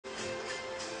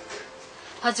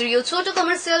हजुर यो छोटो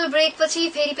कमर्सियल ब्रेक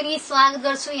पछि फेरि पनि स्वागत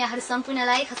गर्छु यहाँहरु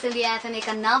सम्पूर्णलाई खसेली एफएम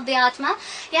 98 मा।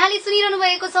 यहाँले सुनिरहनु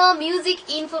भएको छ म्युजिक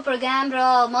इन्फो प्रोग्राम र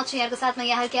म छु यहाँको साथमा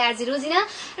यहाँहरुको आरजी रोजिना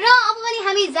र अब पनि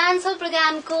हामी जान्छौं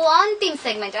प्रोग्रामको अन्तिम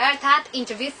सेगमेन्ट अर्थात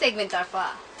इन्टरभ्यु सेगमेन्ट तर्फ।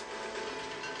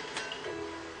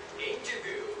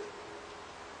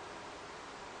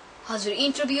 हजुर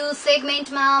इन्टरभ्यु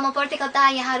सेगमेन्टमा म प्रत्येक हप्ता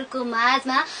यहाँहरुको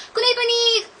माझमा कुनै पनि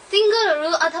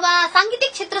सिंगरहरु अथवा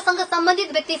सांगीतिक क्षेत्रसँग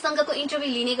सम्बन्धित व्यक्तिसँगको इन्टरभ्यु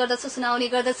लिने गर्दछु, सुनाउने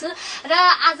गर्दछु र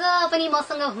आज पनि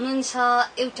मसँग हुनुहुन्छ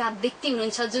एउटा व्यक्ति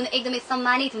हुनुहुन्छ जुन एकदमै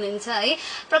सम्मानित हुनुहुन्छ है।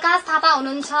 प्रकाश थापा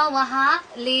हुनुहुन्छ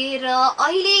उहाँले र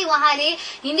अहिले उहाँले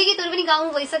हिन्दी गीतहरु पनि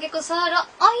गाउनु भइसकेको छ र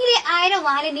अहिले आएर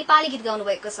उहाँले नेपाली गीत गाउनु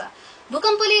भएको छ।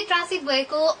 भूकम्पले त्रासित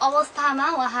भएको अवस्थामा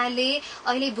उहाँले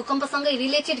अहिले भूकम्पसँगै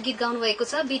रिलेटेड गीत गाउनु भएको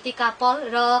छ। बितेका पल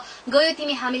र गयो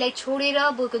तिमी हामीलाई छोडेर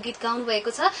बोको गीत गाउनु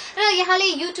भएको छ र यहाँले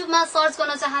युट्युबमा सर्च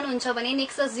गर्न चाहनुहुन्छ भने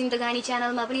नेक्सस जिन्दगानी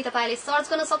च्यानलमा पनि तपाईले सर्च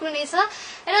गर्न सक्नुहुनेछ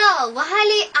र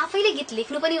उहाँले आफैले गीत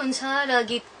लेख्नु पनि हुन्छ र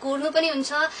गीत कोर्नु पनि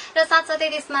हुन्छ र साथसाथै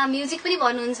त्यसमा म्युजिक पनि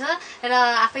भन्नुहुन्छ र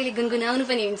आफैले गुनगुनाउनु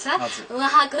पनि हुन्छ।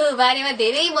 उहाँको बारेमा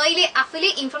धेरै मैले आफैले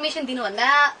इन्फर्मेसन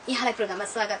दिनुभन्दा यहाँलाई प्रोग्राममा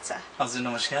स्वागत छ। हजुर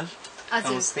नमस्कार।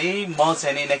 नमस्ते, म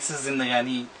चाहिँ नि नेक्सस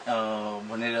जिन्दगानी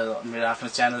भनेर मेरो आफ्नो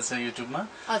च्यानल छ युट्युबमा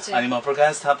अनि म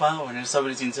प्रकाश थापा भनेर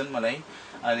सबैले चिन्छन् मलाई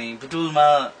अनि बुटुलमा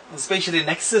स्पेशली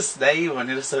नेक्सस दाइ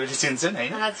भनेर सबैले चिन्छन्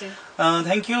हैन।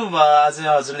 थ्यांक यू आज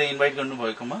हजुरले इन्भाइट गर्नु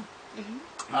भएकोमा।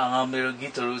 मेरो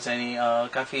गीतहरु चाहिँ नि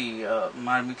काफी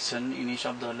मार्मिक छन्। यिनी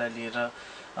शब्दहरुलाई लिएर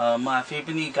म आफै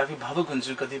पनि काफी भावुक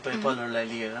हुन्छु कतिपय पलहरुलाई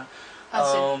लिएर।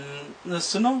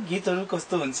 सुनौ गीतहरु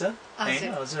कस्तो हुन्छ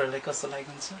हैन, हजुरहरुलाई कस्तो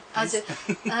लागेको हुन्छ? हजुर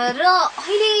र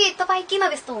अहिले तपाई केमा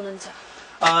व्यस्त हुनुहुन्छ?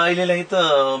 अहिलेलाई त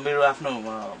मेरो आफ्नो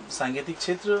सांगीतिक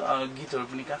क्षेत्र गीतहरु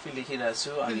पनि काफी लेखिरहेको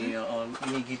छु अनि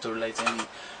यिनी गीतहरुलाई चाहिँ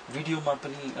भिडियोमा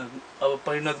पनि अब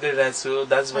परिणत गरिरहेको छु।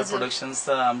 दाजुभाइ प्रोडक्सन्स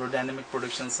त हाम्रो डायनामिक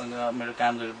प्रोडक्सनसँग मेरो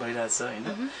काम भइरहेछ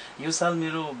हैन। यो साल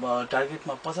मेरो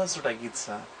टार्गेटमा 50 वटा गीत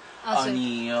छ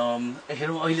अनि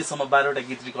हेरौं अहिलेसम्म 12 वटा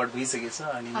गीत रेकर्ड भइसकेछ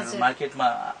अनि मेरो मार्केटमा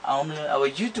आउनु अब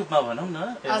युट्युबमा भनौं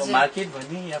न, मार्केट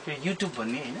भन्ने या फिर युट्युब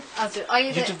भन्ने हैन। हजुर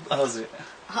अहिले युट्युब हजुर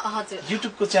हजुर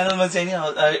युट्युबको च्यानलमा चाहिँ नि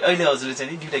अहिले हजुरले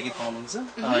चाहिँ नि दुईटा गीत गाउनुहुन्छ।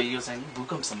 यो चाहिँ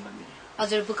भूकम्प सम्बन्धी।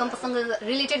 हजुर भूकम्पसँग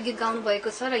रिलेटेड गीत गाउनु भएको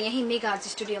छ र यही मेगा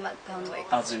आर्ट स्टुडियोमा गाउनु भएको।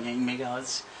 हजुर यही मेगा आर्ट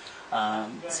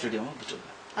स्टुडियोमा बुटुल।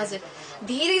 हजुर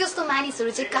धेरै जस्तो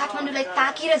मानिसहरु चाहिँ काठमाडौँलाई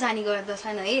ताकेर जाने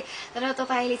गर्दछन् है र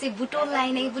तपाईले चाहिँ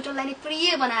बुटोललाई नै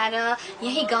प्रिय बनाएर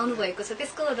यही गाउनु भएको छ,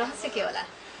 त्यसको रहस्य के होला?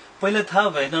 पहिला थाहा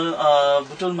भएन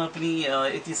बुटोलमा पनि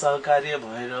यति सहकार्य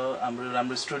भएर हाम्रो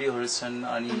राम्रो स्टुडियोहरु छन्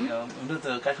अनि हुन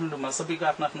त काठमाडौँमा सबैको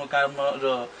आफ्नो आफ्नो काम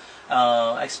र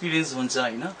एक्सपिरियन्स हुन्छ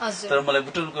हैन। तर मलाई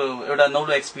बुटोलको एउटा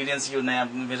नौलो एक्सपिरियन्स यो नयाँ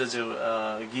मेरो जो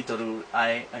गीतहरु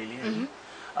आए अहिले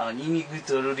यिनी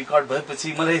गीतहरु रेकर्ड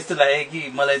भएपछि मलाई यस्तो लाग्यो कि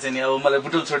मलाई चाहिँ अब मलाई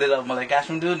बुटोल छोडेर मलाई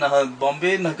काठमाडौँ न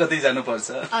बम्बे न कतै जानु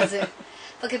पर्छ। हजुर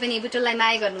पक्कै पनि बुटोललाई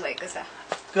माया गर्नु भएको छ।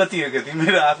 कति हो कति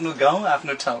मेरो आफ्नो गाउँ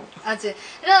आफ्नो ठाउँ। हजुर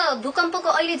र भूकम्पको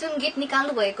अहिले जुन गीत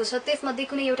निकाल्नु भएको छ त्यसमध्ये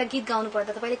कुनै एउटा गीत गाउनु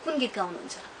पर्दा तपाईले कुन गीत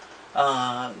गाउनुहुन्छ?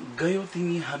 गयो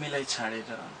तिमी हामीलाई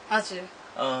छाडेर। हजुर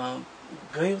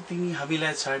गयो तिमी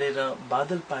हामीलाई छाडेर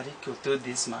बादल पारेको त्यो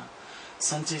देशमा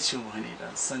सन्चै छु भनेर।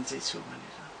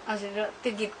 हजुर र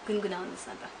त्यो गीत गुनगुनाउनुस्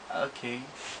न त। ओके।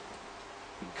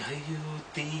 गयो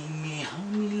तिमी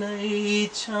हामीलाई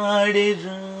छाडेर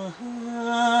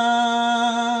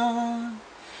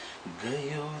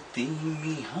गयो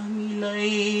तिमी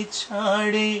हामीलाई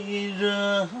छाडेर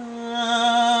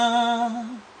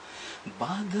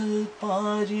बादल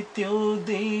पारी त्यो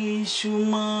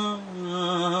देशमा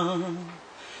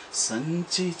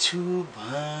सन्चै छु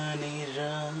भनेर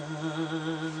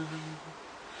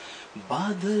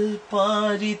बादल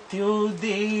पारी त्यो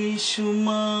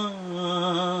देशमा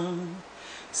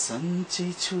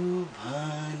सन्चै छु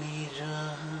भनेर।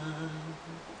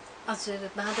 हजुर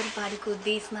बादल पारीको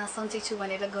देशमा सन्चै छु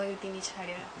भनेर गयो तिमी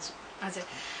छाडेर। हजुर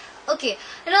ओके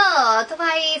र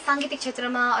तपाई सांगीतिक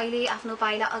क्षेत्रमा अहिले आफ्नो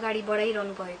पाइला अगाडि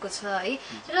बढाइरहनु भएको छ है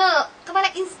र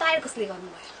तपाईलाई इन्स्पायर कसले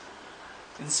गर्नुभयो?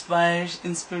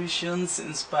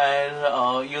 इन्स्पायर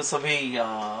यो सबै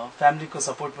फ्यामिलीको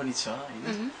सपोर्ट पनि छ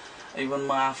हैन। इभन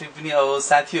म आफै पनि अब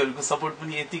साथीहरुको सपोर्ट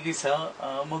पनि यतिकै छ।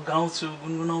 म गाउँछु,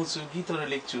 गुनगुनाउँछु, गीतहरु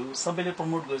लेख्छु, सबैले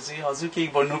प्रमोट गर्छ हजुर केही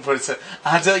बन्नुपर्छ,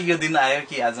 आज यो दिन आयो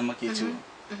कि आज म के छु।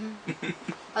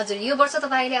 हजुर यो वर्ष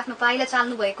तपाईले आफ्नो पाइला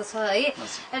चाल्नु भएको छ है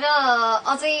र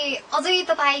अझै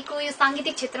तपाईको यो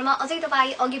सांगीतिक क्षेत्रमा अझै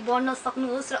तपाई अघि बढ्न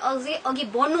सक्नुहोस् र अझै अघि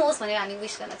बढ्नुहोस् भनेर हामी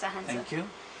विश गर्न चाहन्छौं। Thank you.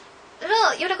 र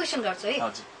एउटा क्वेशन गर्छु है,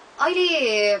 अहिले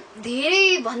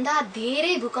धेरै भन्दा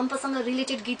धेरै भूकम्पसँग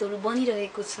रिलेटेड गीतहरु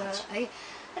बनिरहेको छ है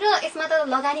र यसमा त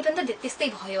लगानी पनि त त्यस्तै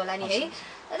भयो होला नि है।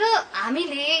 र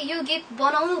हामीले यो गीत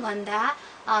बनाउनु भन्दा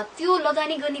त्यो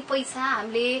लगानी गर्ने पैसा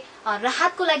हामीले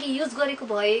राहतको लागि युज गरेको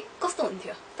भए कस्तो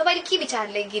हुन्थ्यो? तपाईले के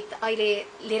विचारले गीत अहिले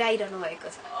लिएर आइरहनु भएको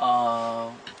छ?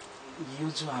 यो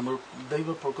जो हाम्रो दैव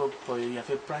प्रकोप भयो या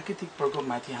फिर प्राकृतिक प्रकोप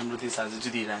माथि हाम्रो देश आज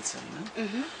जुधिरहेछ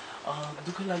हैन।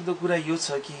 दुःख लाग्दो कुरा यो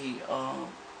छ कि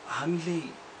हामीले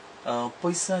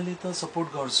पैसाले त सपोर्ट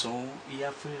गर्छौं या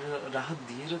फिर राहत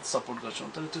दिएर सपोर्ट गर्छौं,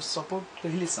 तर त्यो सपोर्ट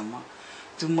कहिलेसम्म,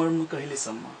 त्यो मर्म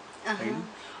कहिलेसम्म हैन।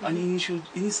 अनि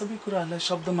यिनी सबै कुराहरूलाई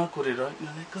शब्दमा कोरेर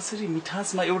यिनीलाई कसरी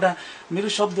मिठासमा एउटा मेरो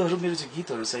शब्दहरू, मेरो जो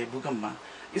गीतहरू छ यो भूकम्पमा,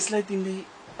 यसलाई तिमीले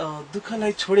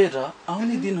दुःखलाई छोडेर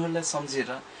आउने दिनहरूलाई सम्झेर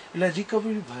यसलाई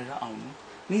रिकभरी भएर आउनु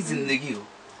नै जिन्दगी हो।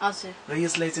 र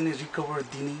यसलाई चाहिँ रिकभर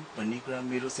दिने भन्ने कुरा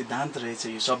मेरो सिद्धान्त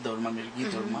रहेछ यो शब्दहरूमा, मेरो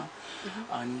गीतहरूमा।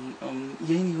 अनि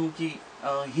यही नै हो कि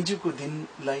हिजोको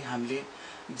दिनलाई हामीले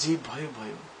जे भयो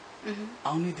भयो,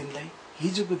 आउने दिनलाई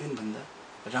हिजोको दिन भन्दा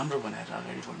राम्रो बनाएर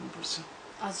अगाडि बढ्नुपर्छ।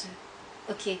 हजुर,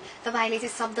 ओके। तपाईले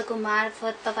चाहिँ शब्दको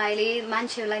मार्फत तपाईले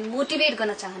मान्छेहरूलाई मोटिभेट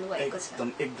गर्न चाहनु भएको छ। एकदम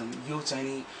एकदम। यो चाहिँ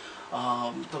नि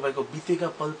तपाईको बितेका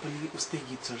पल पनि उस्तै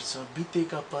गीतहरू छ।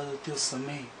 बितेका पल त्यो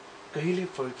समय कहिले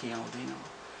फर्की आउँदैन,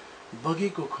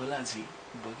 बगेको खोला झै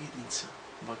बगिदिन्छ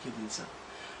बगिदिन्छ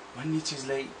भन्ने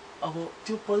चिजलाई अब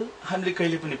त्यो पल हामीले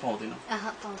कहिले पनि पाउँदैनौँ।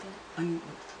 अनि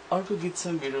अर्को गीत छ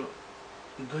मेरो,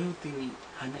 गयो तिमी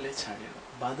हामीलाई छाडेर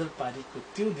बादल पारीको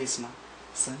त्यो देशमा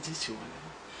सन्चै छु भनेर।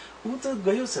 ऊ त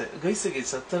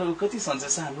गइसकेछ, तर ऊ कति सन्चै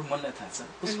छ हाम्रो मनलाई थाहा छ,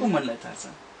 उसको मनलाई थाहा छ।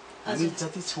 हामी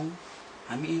जति छौँ,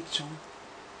 हामी एक छौँ,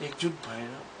 एकजुट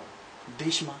भएर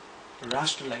देशमा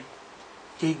राष्ट्रलाई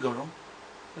केही गरौँ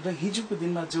र हिजोको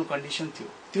दिनमा जो कन्डिसन थियो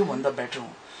त्यो भन्दा बेटर हो।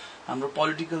 हाम्रो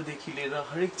पोलिटिकलदेखि लिएर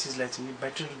हरेक चिजलाई चाहिँ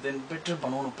बेटर देन बेटर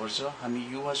बनाउनु पर्छ। हामी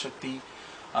युवा शक्ति,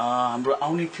 हाम्रो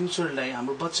आउने फ्युचरलाई,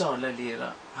 हाम्रो बच्चाहरूलाई लिएर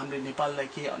हामीले नेपाललाई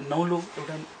के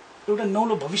एउटा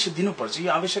नौलो भविष्य दिनुपर्छ।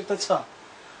 यो आवश्यकता छ।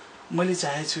 मैले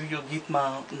चाहेछु यो गीतमा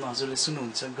हजुरले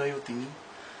सुन्नुहुन्छ, गयो तिमी,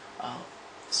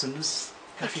 सुन्नुस्,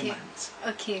 काफी मानिन्छ।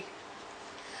 Okay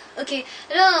okay.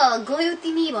 र गयो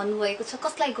तिमी भन्नुभएको छ,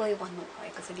 कसलाई गयो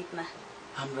भन्नुभएको छ गीतमा?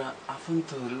 हाम्रा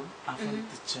आफन्तहरू,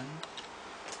 आफन्तजन,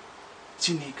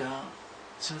 चिनेका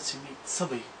छरछिमेक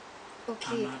सबै,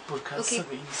 हाम्रा पुर्खा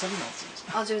सबै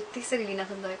नाच्नुहुन्छ। हजुर, त्यसरी लिन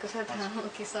खोज्नुभएको छ।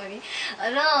 Okay, sorry.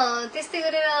 र त्यस्तै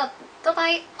गरेर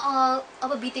तपाईँ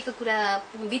अब बितेको कुरा,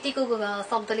 बितेको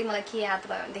शब्दले मलाई के याद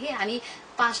भयो भनेदेखि हामी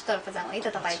पाँचतर्फ जाउँ है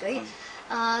त तपाईँको है।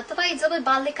 तपाईँ जब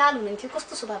बाल्यकाल हुनुहुन्थ्यो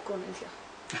कस्तो स्वभावको हुनुहुन्थ्यो?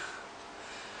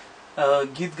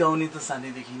 गीत गाउने त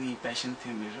सानैदेखि नै प्यासन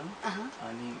थियो मेरो।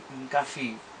 अनि काफी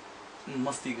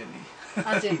मस्ती गर्ने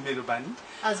मेरो बानी।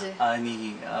 अनि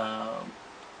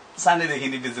सानैदेखि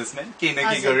नै बिजनेसम्यान, केही न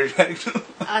केही गरिरहेको।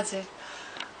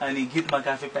 अनि गीतमा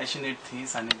काफी प्यासनेट थिएँ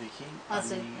सानैदेखि।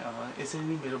 अनि यसरी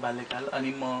नै मेरो बाल्यकाल।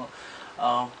 अनि म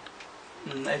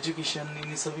एजुकेसन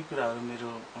यिनी सबै कुराहरू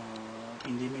मेरो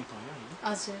इन्डियामै भयो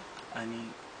होइन। अनि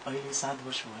अहिले 7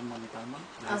 वर्ष भयो म नेपालमा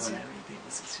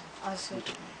बसेको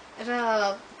छु। र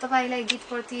तपाईलाई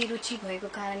गीतप्रति रुचि भएको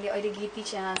कारणले अहिले गीत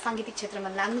साङ्गीतिक क्षेत्रमा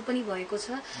लाग्नु पनि भएको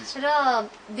छ र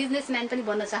बिजनेसम्यान पनि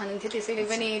बन्न चाहनुहुन्थ्यो, त्यसैले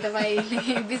पनि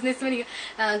तपाईले बिजनेस पनि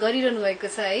गरिरहनु भएको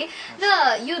छ है। र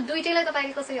यो दुईटैलाई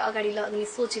तपाईले कसरी अगाडि लग्ने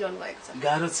सोचिरहनु भएको छ?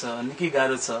 गाह्रो छ, निकै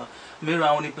गाह्रो छ। मेरो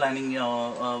आउने प्लानिङ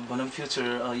भनौँ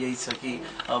फ्युचर यही छ कि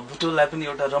बुटोललाई पनि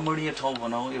एउटा रमणीय ठाउँ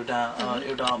बनाऊ,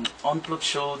 एउटा अनप्लग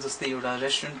सो जस्तै एउटा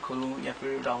रेस्टुरेन्ट खोलौँ या फिर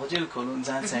एउटा होटेल खोलौँ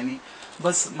जहाँ चाहिँ नि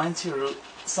बस मान्छेहरू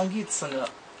संगीतसँग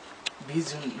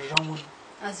भिजुन, रमुन,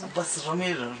 बस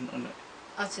रमेर।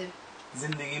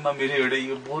 जिन्दगीमा मेरो एउटा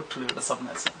यो बहुत ठुलो एउटा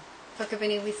सपना छ। पक्कै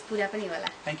पनि विश पुरा पनि होला।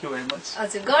 Thank you very much.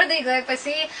 हजुर, गर्दै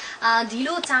गएपछि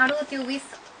ढिलो चाँडो त्यो विश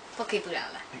पक्कै पुरा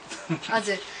होला।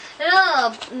 हजुर, र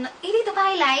यदि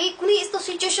तपाईलाई कुनै यस्तो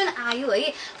सिचुएसन आयो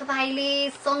है, तपाईले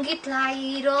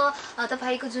संगीतलाई र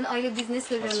तपाईको जुन अहिले बिजनेस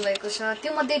गरिरहनु भएको छ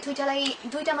त्यो मध्ये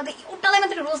दुईटा मध्ये एउटालाई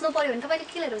मात्र रोज्नु पर्यो भने तपाईले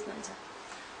केलाई रोज्नुहुन्छ?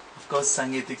 अफकोर्स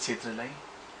सांगीतिक क्षेत्रलाई,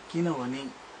 किनभने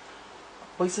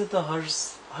पैसा त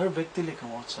हर व्यक्तिले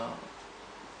कमाउँछ,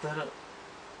 तर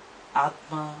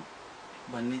आत्मा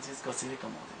भन्ने चिज कसैले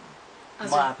कमाउँदैन।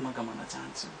 म आत्मा कमाउन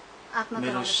चाहन्छु,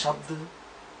 मेरो शब्द,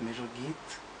 मेरो गीत,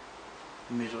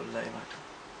 मेरो लयबाट।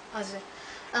 हजुर,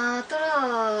 तर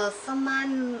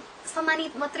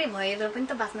सम्मानित मात्रै भएर पनि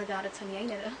त बाँच्न गाह्रो छ नि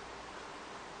हैन र?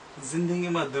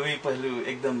 जिन्दगीमा दुवै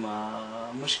पहलु एकदम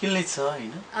मुस्किल नै छ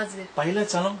हैन? हजुर, पहिला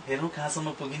चलौँ, हेरौँ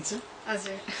कहाँसम्म पुगिन्छ।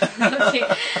 हजुर,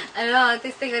 र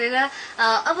त्यस्तै गरेर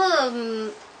अब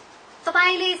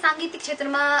तपाईले सांगीतिक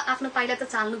क्षेत्रमा आफ्नो पाइला त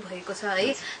चाल्नु भएको छ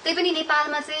है, त्यही पनि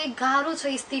नेपालमा चाहिँ गाह्रो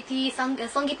छ स्थिति,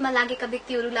 संगीतमा लागेका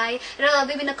व्यक्तिहरूलाई र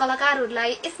विभिन्न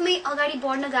कलाकारहरूलाई यसमै अगाडि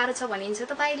बढ्न गाह्रो छ भनिन्छ।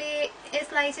 तपाईले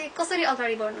यसलाई चाहिँ कसरी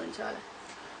अगाडि बढ्नुहुन्छ होला?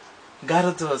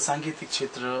 गाह्रो त सांगीतिक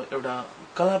क्षेत्र एउटा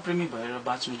कलाप्रेमी भएर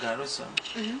बाँच्नु गाह्रो छ,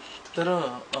 तर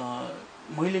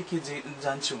मैले के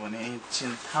जान्छु भने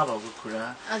थाहा भएको कुरा,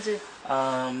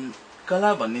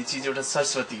 कला भन्ने चिज एउटा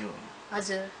सरस्वती हो।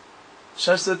 हजुर,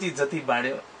 सरस्वती जति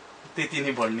बाँड्यो त्यति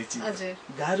नै बढ्ने चिज।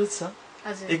 गाह्रो छ,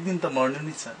 एक दिन त मर्नु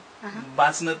नै छ।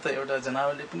 बाँच्न त एउटा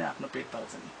जनावरले पनि आफ्नो पेट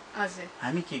पाल्छ नि।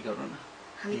 हामी के गरौँ न,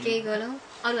 हामी केही गरौँ,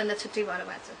 अरूभन्दा छुट्टै भएर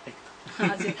बाँच्छौँ।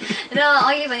 हजुर, र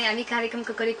अहिले भने हामी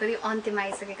कार्यक्रमको करिब करिब अन्त्यमा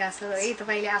आइसकेका छौँ है।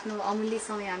 तपाईँले आफ्नो अमूल्य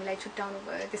समय हामीलाई छुट्याउनु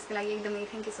भयो, त्यसको लागि एकदमै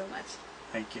thank you so much.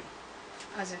 Thank you.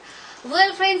 हजुर,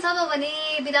 वेल फ्रेन्ड्स, अब भने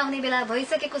बिदा हुने बेला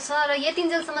भइसकेको छ र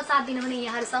यतिन्जेलसम्म साथ दिनुहुने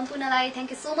यहाँहरू सम्पूर्णलाई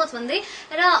थ्याङ्क यू सो मच भन्दै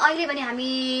र अहिले भने हामी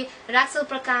राख्छौँ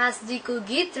प्रकाशजीको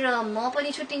गीत र म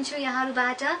पनि छुट्टिन्छु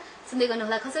यहाँहरूबाट। सुन्दै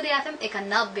गर्नुहोला खसेली FM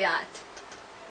 91.8।